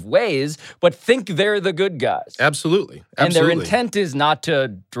sorts of ways, but think they're the good guys. Absolutely. And their intent is not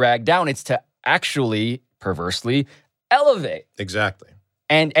to drag down, it's to actually, perversely, elevate. Exactly.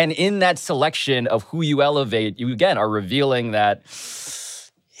 And in that selection of who you elevate, you again are revealing that,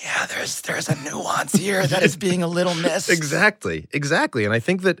 yeah, there's a nuance here that is being a little missed. Exactly. And I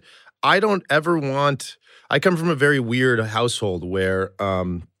think that I don't ever want, I come from a very weird household where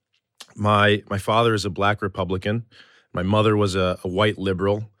my father is a black Republican. My mother was a white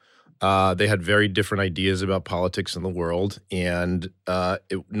liberal. They had very different ideas about politics in the world, and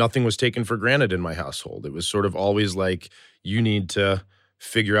nothing was taken for granted in my household. It was sort of always like, you need to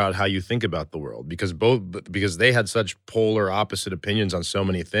figure out how you think about the world, because they had such polar opposite opinions on so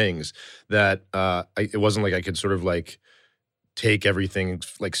many things that it wasn't like I could sort of like take everything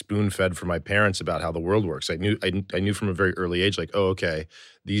like spoon-fed from my parents about how the world works. I knew from a very early age, like, oh, okay,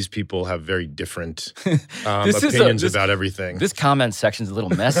 these people have very different opinions about everything. This comment section's a little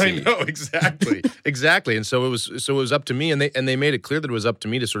messy. I know, exactly. And so it was up to me, and they made it clear that it was up to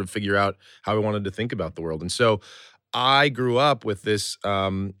me to sort of figure out how I wanted to think about the world. And so I grew up with this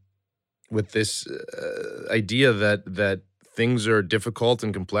idea that things are difficult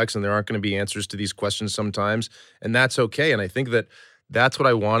and complex, and there aren't going to be answers to these questions sometimes, and that's okay. And I think that that's what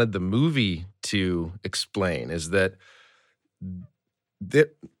I wanted the movie to explain, is that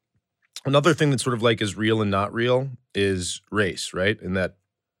another thing that sort of like is real and not real is race, right? And that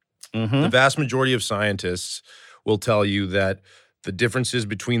the vast majority of scientists will tell you that the differences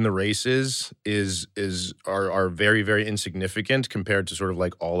between the races are very, very insignificant compared to sort of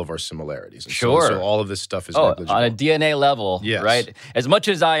like all of our similarities. And sure. So all of this stuff is negligible. On a DNA level, yes. Right? As much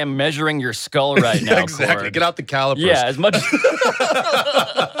as I am measuring your skull right now, exactly. Cord, get out the calipers. Yeah, as much as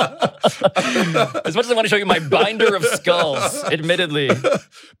I want to show you my binder of skulls, admittedly.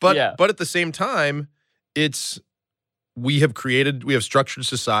 But at the same time, we have structured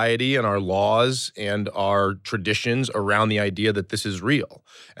society and our laws and our traditions around the idea that this is real.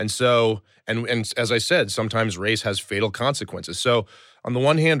 And so, and as I said, sometimes race has fatal consequences. So on the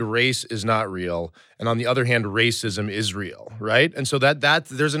one hand, race is not real. And on the other hand, racism is real, right? And so that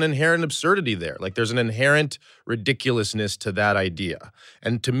there's an inherent absurdity there. Like there's an inherent ridiculousness to that idea.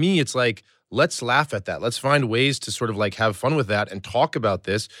 And to me, it's like, let's laugh at that. Let's find ways to sort of like have fun with that and talk about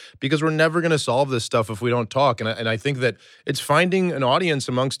this, because we're never going to solve this stuff if we don't talk. And I think that it's finding an audience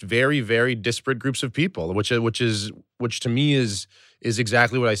amongst very, very disparate groups of people, which to me is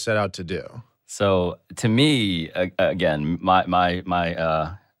exactly what I set out to do. So to me, again,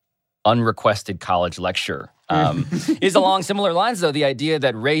 my unrequested college lecture is along similar lines, though, the idea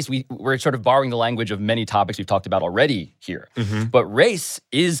that race, we're sort of borrowing the language of many topics we've talked about already here. But race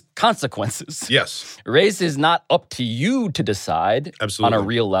is consequences. Yes. Race is not up to you to decide on a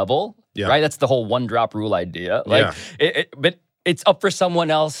real level, right? That's the whole one-drop rule idea. Like, but it's up for someone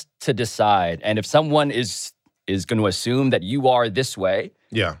else to decide. And if someone is going to assume that you are this way,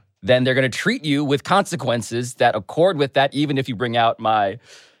 then they're going to treat you with consequences that accord with that, even if you bring out my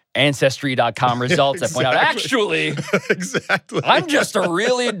Ancestry.com results that point out, actually, I'm just a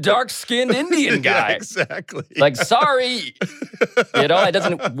really dark-skinned Indian guy. Like, sorry. It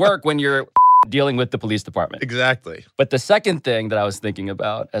doesn't work when you're dealing with the police department. Exactly. But the second thing that I was thinking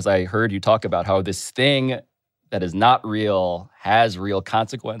about, as I heard you talk about how this thing that is not real has real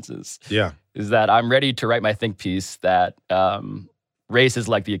consequences, is that I'm ready to write my think piece that race is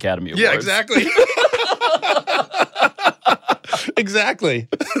like the Academy Awards. Yeah, exactly. Exactly.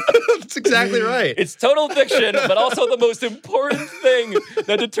 That's exactly right. It's total fiction, but also the most important thing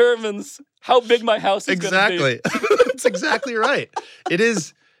that determines how big my house is going to be. Exactly. That's exactly right. It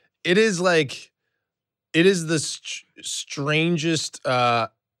is the strangest, we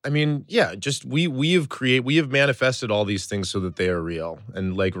have manifested all these things so that they are real.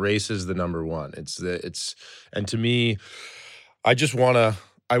 And like race is the number one. And to me, I just wanted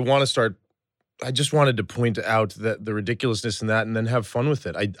to point out that the ridiculousness in that and then have fun with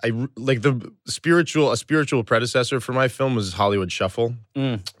it. I like a spiritual predecessor for my film was Hollywood Shuffle.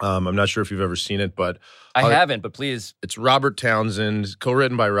 I'm not sure if you've ever seen it, but I haven't, but please. It's Robert Townsend,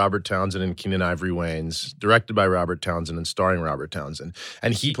 co-written by Robert Townsend and Keenan Ivory Wayans, directed by Robert Townsend and starring Robert Townsend.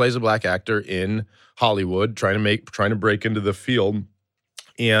 And he plays a black actor in Hollywood trying to break into the field.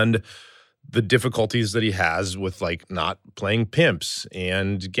 And the difficulties that he has with like not playing pimps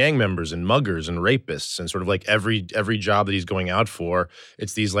and gang members and muggers and rapists and sort of like every job that he's going out for,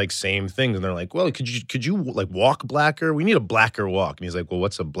 it's these like same things. And they're like, well, could you like walk blacker? We need a blacker walk. And he's like, well,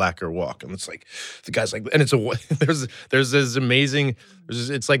 what's a blacker walk? And it's like, the guy's like, and it's there's this amazing,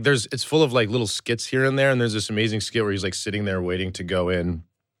 it's full of like little skits here and there. And there's this amazing skit where he's like sitting there waiting to go in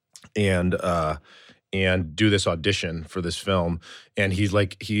and do this audition for this film, and he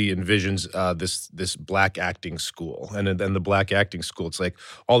envisions this black acting school, and then the black acting school, it's like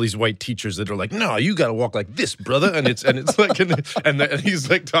all these white teachers that are like, no, you got to walk like this, brother, and it's like, and he's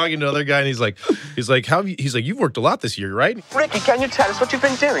like talking to another guy, and he's like, you've worked a lot this year, right? Ricky, can you tell us what you've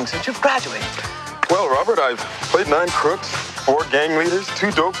been doing since you've graduated? Well, Robert, I've played 9 crooks, 4 gang leaders,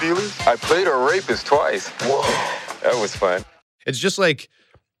 2 dope dealers. I played a rapist twice. Whoa, that was fun. It's just like,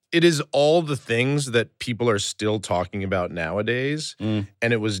 it is all the things that people are still talking about nowadays. And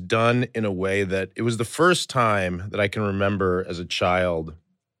it was done in a way that it was the first time that I can remember as a child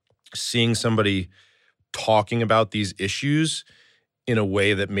seeing somebody talking about these issues in a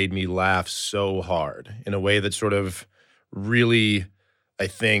way that made me laugh so hard, in a way that sort of really, I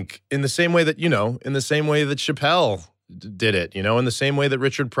think, in the same way that Chappelle did it, in the same way that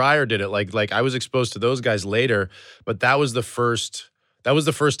Richard Pryor did it. Like I was exposed to those guys later, but that was the first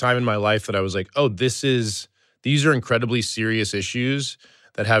time in my life that I was like, oh, these are incredibly serious issues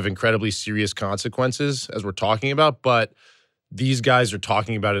that have incredibly serious consequences, as we're talking about, but these guys are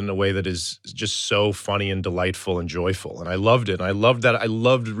talking about it in a way that is just so funny and delightful and joyful. And I loved it. And I loved that. I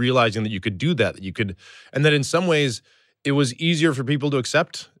loved realizing that you could do that, and that in some ways it was easier for people to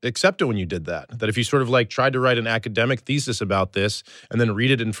accept it when you did that. That if you sort of like tried to write an academic thesis about this and then read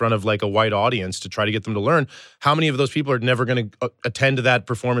it in front of like a white audience to try to get them to learn, how many of those people are never going to attend to that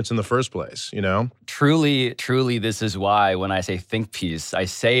performance in the first place, Truly, truly, this is why when I say think piece, I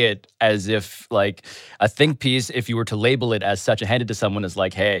say it as if like a think piece, if you were to label it as such and hand it to someone, is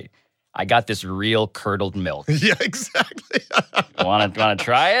like, hey, I got this real curdled milk. Yeah, exactly. Want to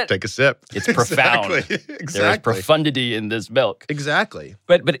try it? Take a sip. It's profound. Exactly. There's profundity in this milk. Exactly.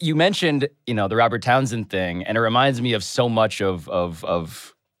 But you mentioned, the Robert Townsend thing, and it reminds me of so much of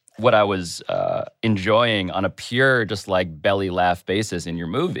what I was enjoying on a pure, just like belly laugh basis in your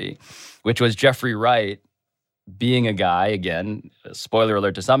movie, which was Jeffrey Wright being a guy, again, spoiler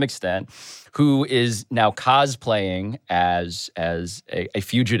alert to some extent, who is now cosplaying as a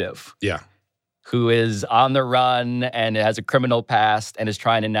fugitive. Yeah. Who is on the run and has a criminal past and is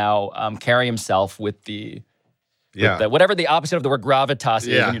trying to now carry himself with whatever the opposite of the word gravitas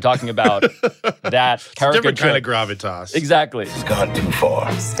is when you're talking about that character. Different kind of gravitas. Exactly. It's gone too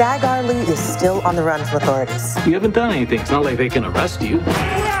far. Stag Arley is still on the run from authorities. You haven't done anything. It's not like they can arrest you.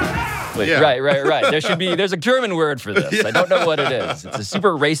 Right. There's a German word for this. I don't know what it is. It's a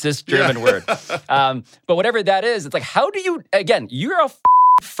super racist German word. But whatever that is, it's like, how do you, again, you're a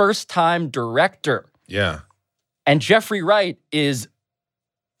first-time director. Yeah. And Jeffrey Wright is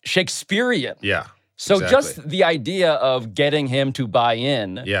Shakespearean. Yeah. So Exactly. just the idea of getting him to buy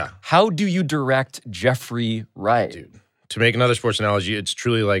in. Yeah. How do you direct Jeffrey Wright? Dude, to make another sports analogy, it's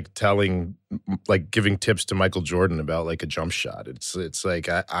truly like giving tips to Michael Jordan about like a jump shot. It's like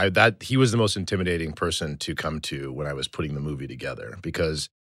that he was the most intimidating person to come to when I was putting the movie together, because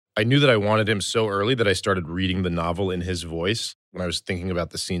I knew that I wanted him so early that I started reading the novel in his voice. When I was thinking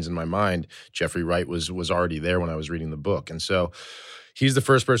about the scenes in my mind, Jeffrey Wright was already there when I was reading the book. And so he's the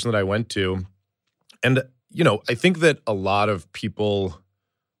first person that I went to. And, you know, I think that a lot of people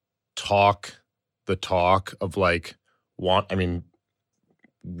talk the talk of like,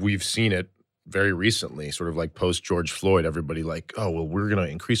 we've seen it very recently, sort of like post George Floyd, everybody like, oh, well, we're going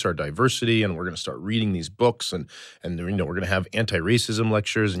to increase our diversity and we're going to start reading these books and you know, we're going to have anti-racism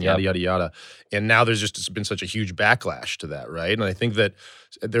lectures and yada, yada, yada. And now there's just been such a huge backlash to that, right? And I think that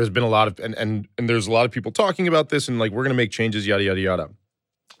there's been a lot of, and there's a lot of people talking about this and like, we're going to make changes, yada, yada, yada.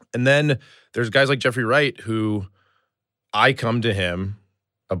 And then there's guys like Jeffrey Wright who I come to him,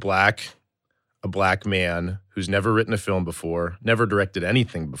 a black man who's never written a film before, never directed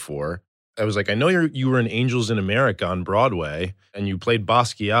anything before. I was like, I know you were in Angels in America on Broadway and you played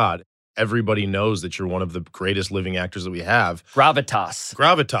Basquiat. Everybody knows that you're one of the greatest living actors that we have.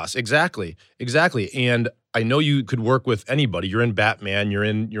 Gravitas, exactly. And I know you could work with anybody. You're in Batman, you're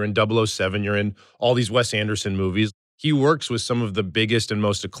in 007, you're in all these Wes Anderson movies. He works with some of the biggest and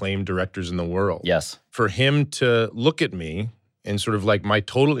most acclaimed directors in the world. Yes. For him to look at me and sort of like my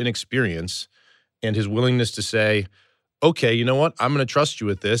total inexperience and his willingness to say, okay, you know what? I'm going to trust you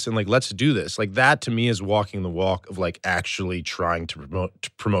with this and like, let's do this. Like that to me is walking the walk of like actually trying to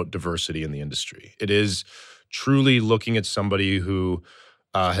promote diversity in the industry. It is truly looking at somebody who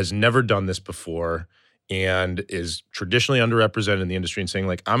has never done this before and is traditionally underrepresented in the industry and saying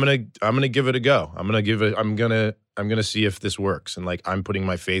like, I'm gonna give it a go. I'm gonna see if this works. And like, I'm putting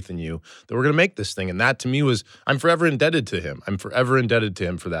my faith in you that we're gonna make this thing. And that to me I'm forever indebted to him. I'm forever indebted to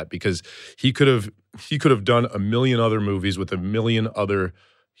him for that, because he could have done a million other movies with a million other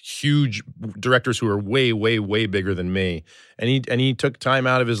huge directors who are way, way, way bigger than me. And he took time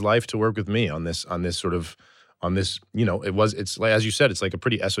out of his life to work with me on this, you know, it's like, as you said, it's like a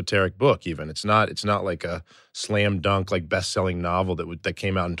pretty esoteric book even. It's not like a slam dunk, like best-selling novel that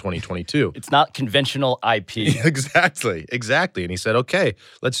came out in 2022. It's not conventional IP. Exactly. And he said, okay,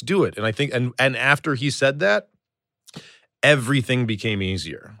 let's do it. And I think, and after he said that, everything became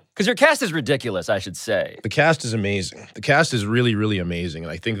easier. Because your cast is ridiculous, I should say. The cast is amazing. The cast is really, really amazing.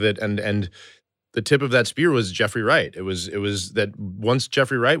 And I think that, and the tip of that spear was Jeffrey Wright. It was that once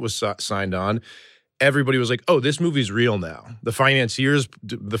Jeffrey Wright was signed on, everybody was like, oh, this movie's real now. The financiers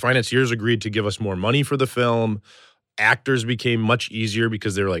agreed to give us more money for the film. Actors became much easier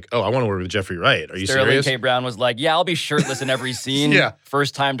because they were like, oh, I want to work with Jeffrey Wright. Are you serious? Sterling K. Brown was like, yeah, I'll be shirtless in every scene. Yeah.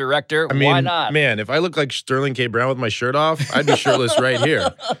 First-time director. I mean, why not? Man, if I look like Sterling K. Brown with my shirt off, I'd be shirtless right here.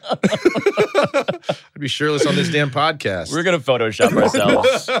 I'd be shirtless on this damn podcast. We're going to Photoshop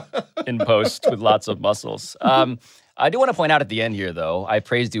ourselves in post with lots of muscles. I do want to point out at the end here, though, I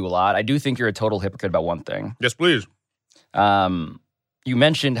praised you a lot. I do think you're a total hypocrite about one thing. Yes, please. You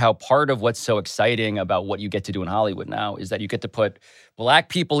mentioned how part of what's so exciting about what you get to do in Hollywood now is that you get to put black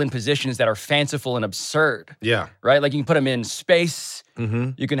people in positions that are fanciful and absurd. Yeah. Right? Like you can put them in space.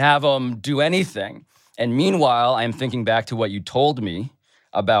 Mm-hmm. You can have them do anything. And meanwhile, I'm thinking back to what you told me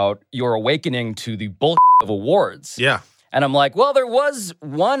about your awakening to the bullshit of awards. Yeah. And I'm like, well, there was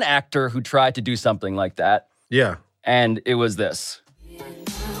one actor who tried to do something like that. Yeah. And it was this.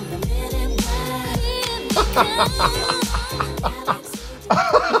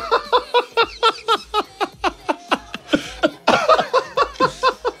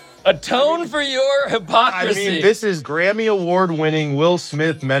 Atone for your hypocrisy. I mean, this is Grammy Award-winning Will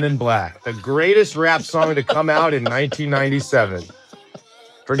Smith, Men in Black, the greatest rap song to come out in 1997.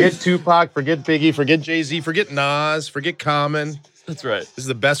 Forget Tupac, forget Biggie, forget Jay-Z, forget Nas, forget Common. That's right. This is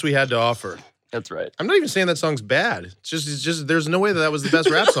the best we had to offer. That's right. I'm not even saying that song's bad. It's just there's no way that was the best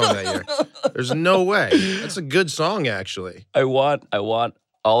rap song that year. There's no way. That's a good song, actually. I want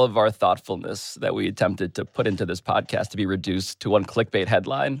all of our thoughtfulness that we attempted to put into this podcast to be reduced to one clickbait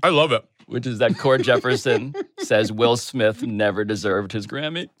headline. I love it. Which is that Cord Jefferson says Will Smith never deserved his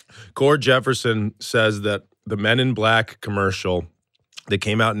Grammy. Cord Jefferson says that the Men in Black commercial that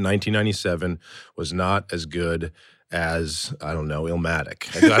came out in 1997 was not as good as, I don't know,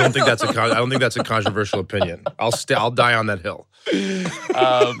 Illmatic. I don't think that's a controversial opinion. I'll die on that hill.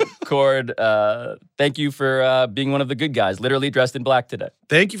 Cord, thank you for being one of the good guys, literally dressed in black today.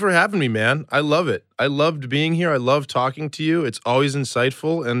 Thank you for having me, man. I love it. I loved being here. I love talking to you. It's always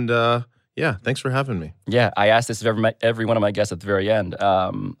insightful, and Yeah, thanks for having me. Yeah, I asked this of every one of my guests at the very end.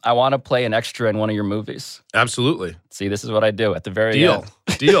 I want to play an extra in one of your movies. Absolutely. See, this is what I do at the very end.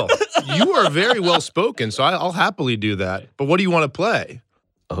 Deal. You are very well spoken, so I'll happily do that. But what do you want to play?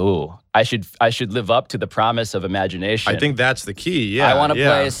 Oh, I should live up to the promise of imagination. I think that's the key. Yeah, I want to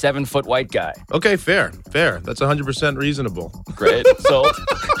play a 7-foot white guy. Okay, fair. That's 100% reasonable. Great. Sold.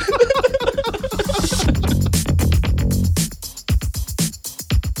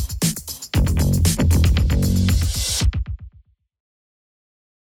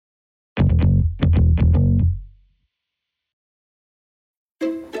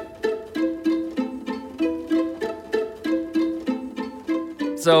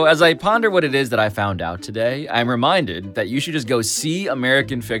 So as I ponder what it is that I found out today, I'm reminded that you should just go see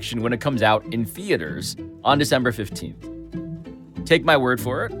American Fiction when it comes out in theaters on December 15th. Take my word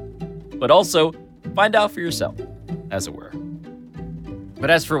for it, but also find out for yourself, as it were. But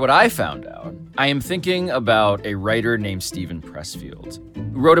as for what I found out, I am thinking about a writer named Steven Pressfield,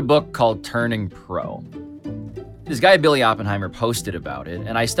 who wrote a book called Turning Pro. This guy, Billy Oppenheimer, posted about it,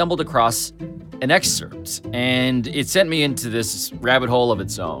 and I stumbled across an excerpt, and it sent me into this rabbit hole of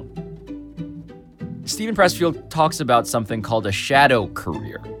its own. Steven Pressfield talks about something called a shadow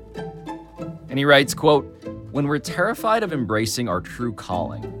career. And he writes, quote, "When we're terrified of embracing our true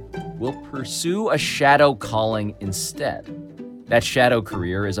calling, we'll pursue a shadow calling instead. That shadow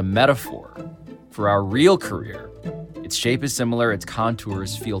career is a metaphor for our real career. Its shape is similar, its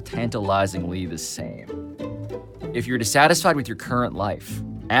contours feel tantalizingly the same. If you're dissatisfied with your current life,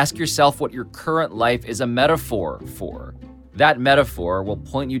 ask yourself what your current life is a metaphor for. That metaphor will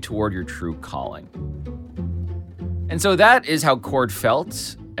point you toward your true calling." And so that is how Cord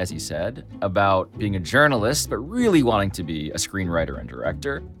felt, as he said, about being a journalist, but really wanting to be a screenwriter and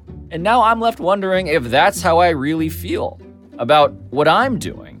director. And now I'm left wondering if that's how I really feel about what I'm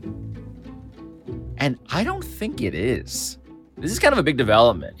doing. And I don't think it is. This is kind of a big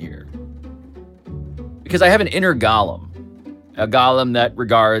development here. Because I have an inner Gollum. A Gollum that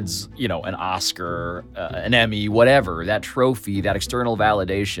regards, an Oscar, an Emmy, whatever, that trophy, that external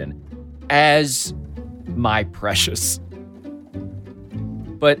validation, as my precious.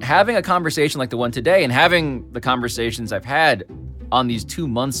 But having a conversation like the one today, and having the conversations I've had on these 2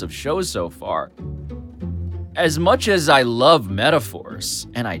 months of shows so far, as much as I love metaphors,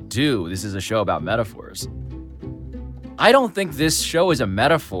 and I do, this is a show about metaphors, I don't think this show is a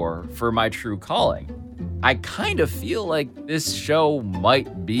metaphor for my true calling. I kind of feel like this show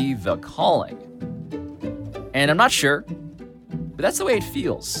might be the calling. And I'm not sure, but that's the way it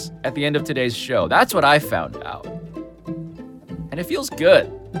feels at the end of today's show. That's what I found out. And it feels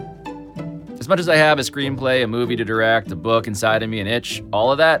good. As much as I have a screenplay, a movie to direct, a book inside of me, an itch,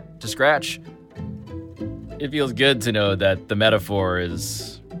 all of that to scratch, it feels good to know that the metaphor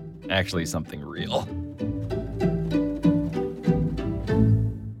is actually something real.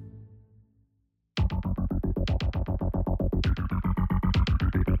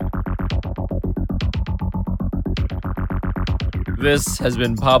 This has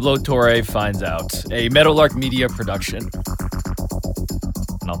been Pablo Torre Finds Out, a Meadowlark Media production.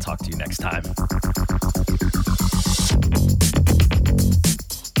 And I'll talk to you next time.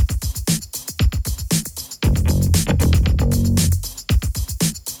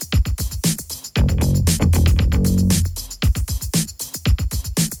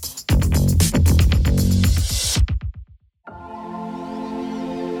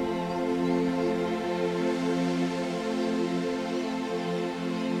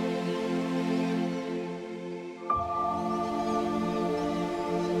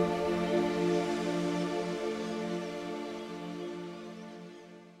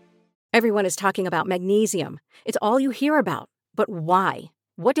 Everyone is talking about magnesium. It's all you hear about. But why?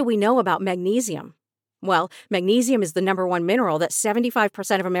 What do we know about magnesium? Well, magnesium is the #1 mineral that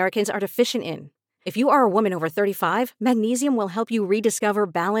 75% of Americans are deficient in. If you are a woman over 35, magnesium will help you rediscover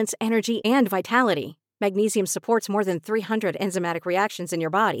balance, energy, and vitality. Magnesium supports more than 300 enzymatic reactions in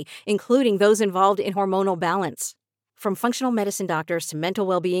your body, including those involved in hormonal balance. From functional medicine doctors to mental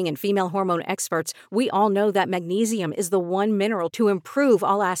well-being and female hormone experts, we all know that magnesium is the one mineral to improve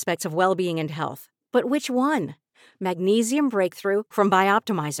all aspects of well-being and health. But which one? Magnesium Breakthrough from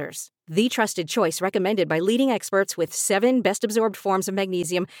Bioptimizers, the trusted choice recommended by leading experts with 7 best-absorbed forms of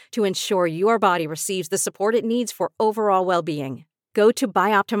magnesium to ensure your body receives the support it needs for overall well-being. Go to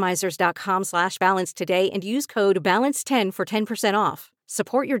bioptimizers.com/balance today and use code BALANCE10 for 10% off.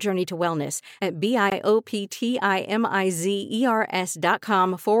 Support your journey to wellness at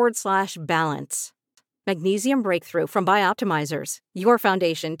bioptimizers.com/balance. Magnesium Breakthrough from Bioptimizers, your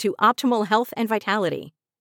foundation to optimal health and vitality.